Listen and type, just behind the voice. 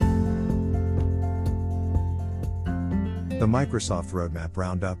The Microsoft Roadmap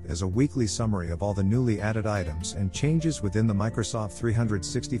Roundup is a weekly summary of all the newly added items and changes within the Microsoft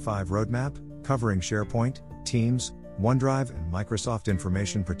 365 roadmap, covering SharePoint, Teams, OneDrive, and Microsoft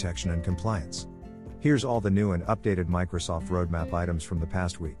Information Protection and Compliance. Here's all the new and updated Microsoft Roadmap items from the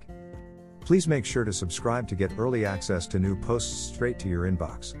past week. Please make sure to subscribe to get early access to new posts straight to your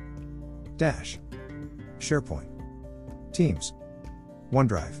inbox. SharePoint, Teams,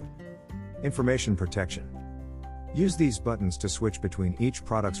 OneDrive, Information Protection. Use these buttons to switch between each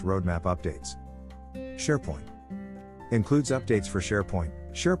product's roadmap updates. SharePoint includes updates for SharePoint,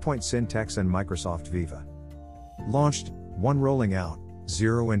 SharePoint Syntex, and Microsoft Viva. Launched, 1 rolling out,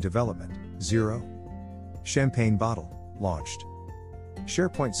 0 in development, 0. Champagne bottle, launched.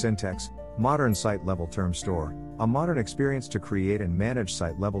 SharePoint Syntex, modern site-level term store, a modern experience to create and manage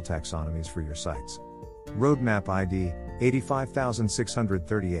site-level taxonomies for your sites. Roadmap ID,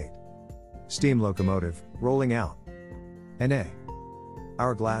 85638. Steam locomotive, rolling out. NA.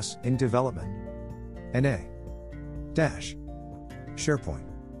 Hourglass, in development. NA. SharePoint.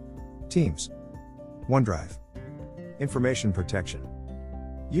 Teams. OneDrive. Information protection.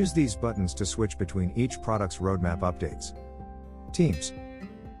 Use these buttons to switch between each product's roadmap updates. Teams.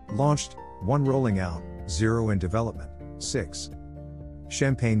 Launched, 1 rolling out, 0 in development, 6.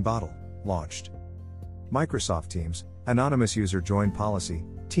 Champagne bottle, launched. Microsoft Teams, anonymous user join policy,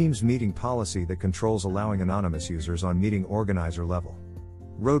 Teams meeting policy that controls allowing anonymous users on meeting organizer level.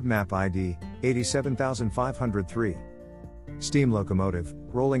 Roadmap ID, 87503. Steam locomotive,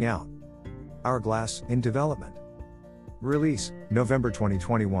 rolling out. Hourglass, in development. Release, November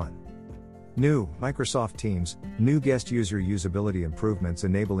 2021. New, Microsoft Teams, new guest user usability improvements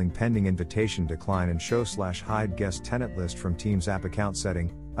enabling pending invitation decline and show/hide guest tenant list from Teams app account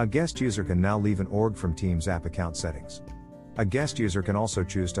setting. A guest user can now leave an org from Teams app account settings. A guest user can also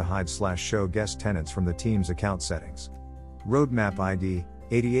choose to hide/show guest tenants from the Teams account settings. Roadmap ID,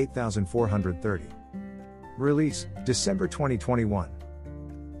 88430. Release, December 2021.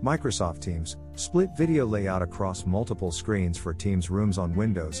 Microsoft Teams, split video layout across multiple screens for Teams rooms on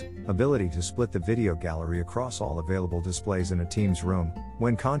Windows, ability to split the video gallery across all available displays in a Teams room,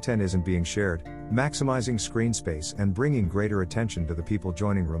 when content isn't being shared, maximizing screen space and bringing greater attention to the people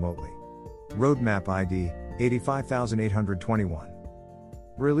joining remotely. Roadmap ID, 85821.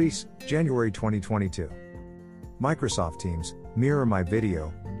 Release, January 2022. Microsoft Teams, Mirror My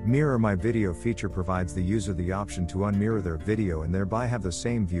Video. Mirror My Video feature provides the user the option to unmirror their video and thereby have the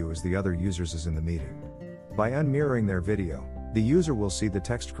same view as the other users as in the meeting. By unmirroring their video, the user will see the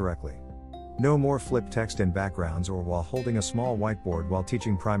text correctly. No more flip text in backgrounds or while holding a small whiteboard while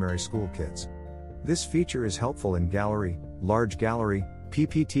teaching primary school kids. This feature is helpful in gallery, large gallery,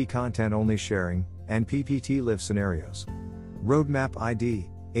 PPT content only sharing, and PPT live scenarios. Roadmap ID,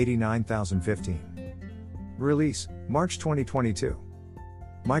 89015. Release, March 2022.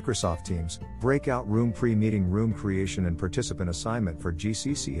 Microsoft Teams, breakout room pre-meeting room creation and participant assignment for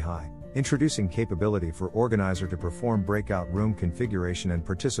GCC High, introducing capability for organizer to perform breakout room configuration and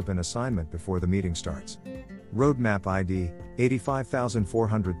participant assignment before the meeting starts. Roadmap ID,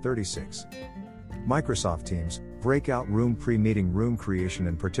 85436. Microsoft Teams, breakout room pre-meeting room creation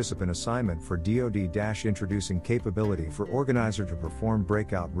and participant assignment for DoD - introducing capability for organizer to perform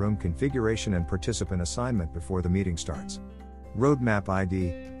breakout room configuration and participant assignment before the meeting starts. Roadmap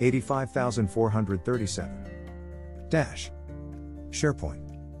ID, 85437. SharePoint.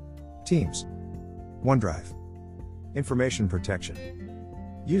 Teams. OneDrive. Information protection.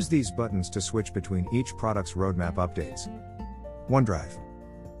 Use these buttons to switch between each product's roadmap updates. OneDrive.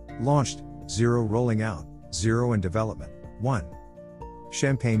 Launched, 0 rolling out, 0 in development, 1.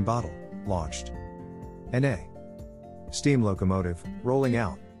 Champagne bottle, launched. NA. Steam locomotive, rolling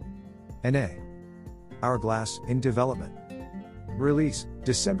out. NA. Hourglass, in development. Release,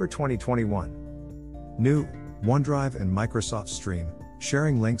 December 2021. New, OneDrive and Microsoft Stream,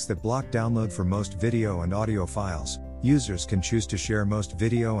 sharing links that block download for most video and audio files. Users can choose to share most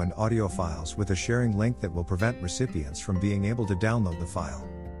video and audio files with a sharing link that will prevent recipients from being able to download the file.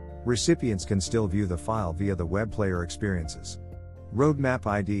 Recipients can still view the file via the web player experiences. Roadmap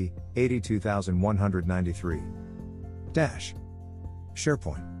ID, 82193.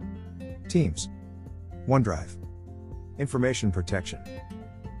 SharePoint. Teams. OneDrive. Information protection.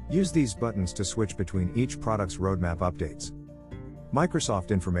 Use these buttons to switch between each product's roadmap updates.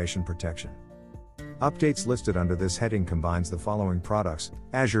 Microsoft Information Protection. Updates listed under this heading combines the following products: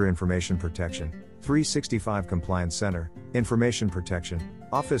 Azure Information Protection, 365 Compliance Center, Information Protection,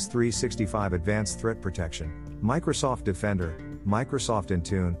 Office 365 Advanced Threat Protection, Microsoft Defender, Microsoft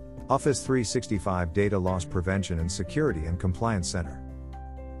Intune, Office 365 Data Loss Prevention and Security and Compliance Center.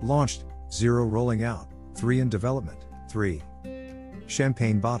 Launched, 0 rolling out, 3 in development, 3.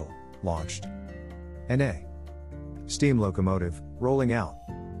 Champagne bottle, launched. NA. Steam locomotive, rolling out.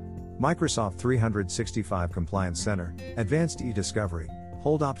 Microsoft 365 Compliance Center, Advanced e-discovery,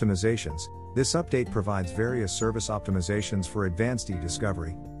 hold optimizations. This update provides various service optimizations for advanced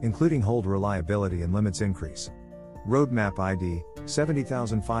e-discovery, including hold reliability and limits increase. Roadmap ID,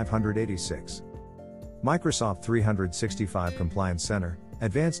 70586. Microsoft 365 Compliance Center,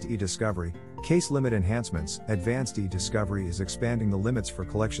 Advanced e-discovery, case limit enhancements. Advanced e-discovery is expanding the limits for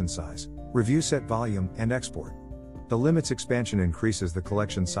collection size, review set volume, and export. The limits expansion increases the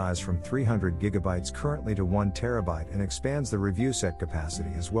collection size from 300 GB currently to 1 TB and expands the review set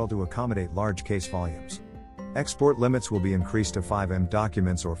capacity as well to accommodate large case volumes. Export limits will be increased to 5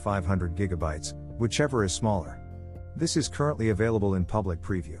 documents or 500 GB, whichever is smaller. This is currently available in public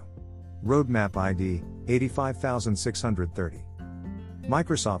preview. Roadmap ID, 85630.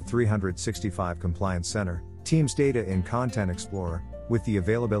 Microsoft 365 Compliance Center, Teams Data in Content Explorer. With the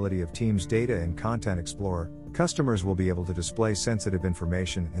availability of Teams Data in Content Explorer, customers will be able to display sensitive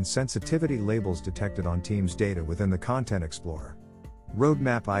information and sensitivity labels detected on Teams data within the Content Explorer.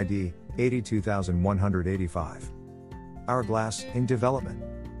 Roadmap ID, 82185. Hourglass, in development.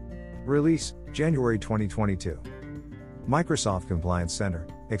 Release, January 2022. Microsoft Compliance Center,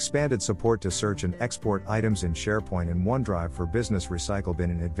 expanded support to search and export items in SharePoint and OneDrive for Business Recycle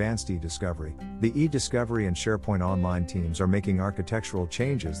Bin in Advanced e-discovery. The e-discovery and SharePoint Online teams are making architectural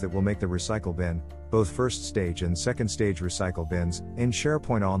changes that will make the Recycle Bin, both first stage and second stage Recycle Bins, in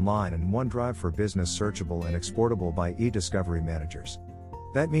SharePoint Online and OneDrive for Business searchable and exportable by e-discovery managers.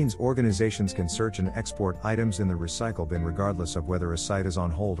 That means organizations can search and export items in the Recycle Bin regardless of whether a site is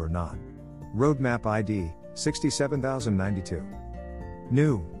on hold or not. Roadmap ID, 67092.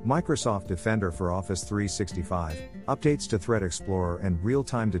 New, Microsoft Defender for Office 365, updates to Threat Explorer and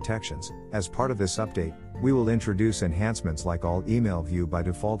real-time detections. As part of this update, we will introduce enhancements like all email view by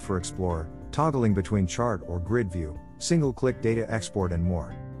default for Explorer, toggling between chart or grid view, single-click data export and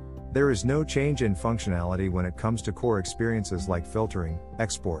more. There is no change in functionality when it comes to core experiences like filtering,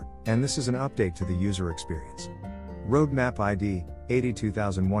 export, and this is an update to the user experience. Roadmap ID,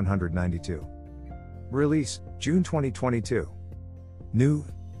 82192. Release, June 2022. New,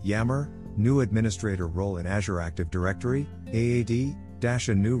 Yammer, new administrator role in Azure Active Directory, AAD,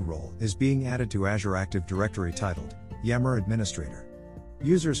 a new role is being added to Azure Active Directory titled, Yammer Administrator.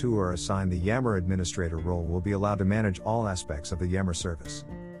 Users who are assigned the Yammer Administrator role will be allowed to manage all aspects of the Yammer service.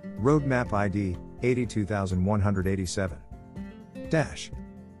 Roadmap ID, 82187.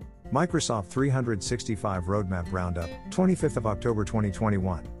 Microsoft 365 Roadmap Roundup, 25th of October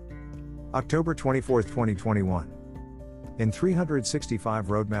 2021. October 24, 2021. In 365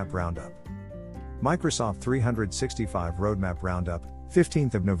 Roadmap Roundup. Microsoft 365 Roadmap Roundup,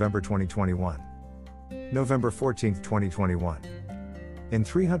 15th of November 2021. November 14, 2021. In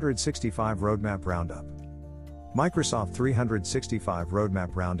 365 Roadmap Roundup. Microsoft 365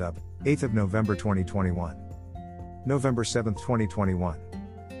 Roadmap Roundup, 8th of November 2021. November 7, 2021.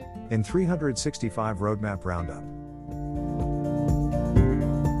 In 365 Roadmap Roundup.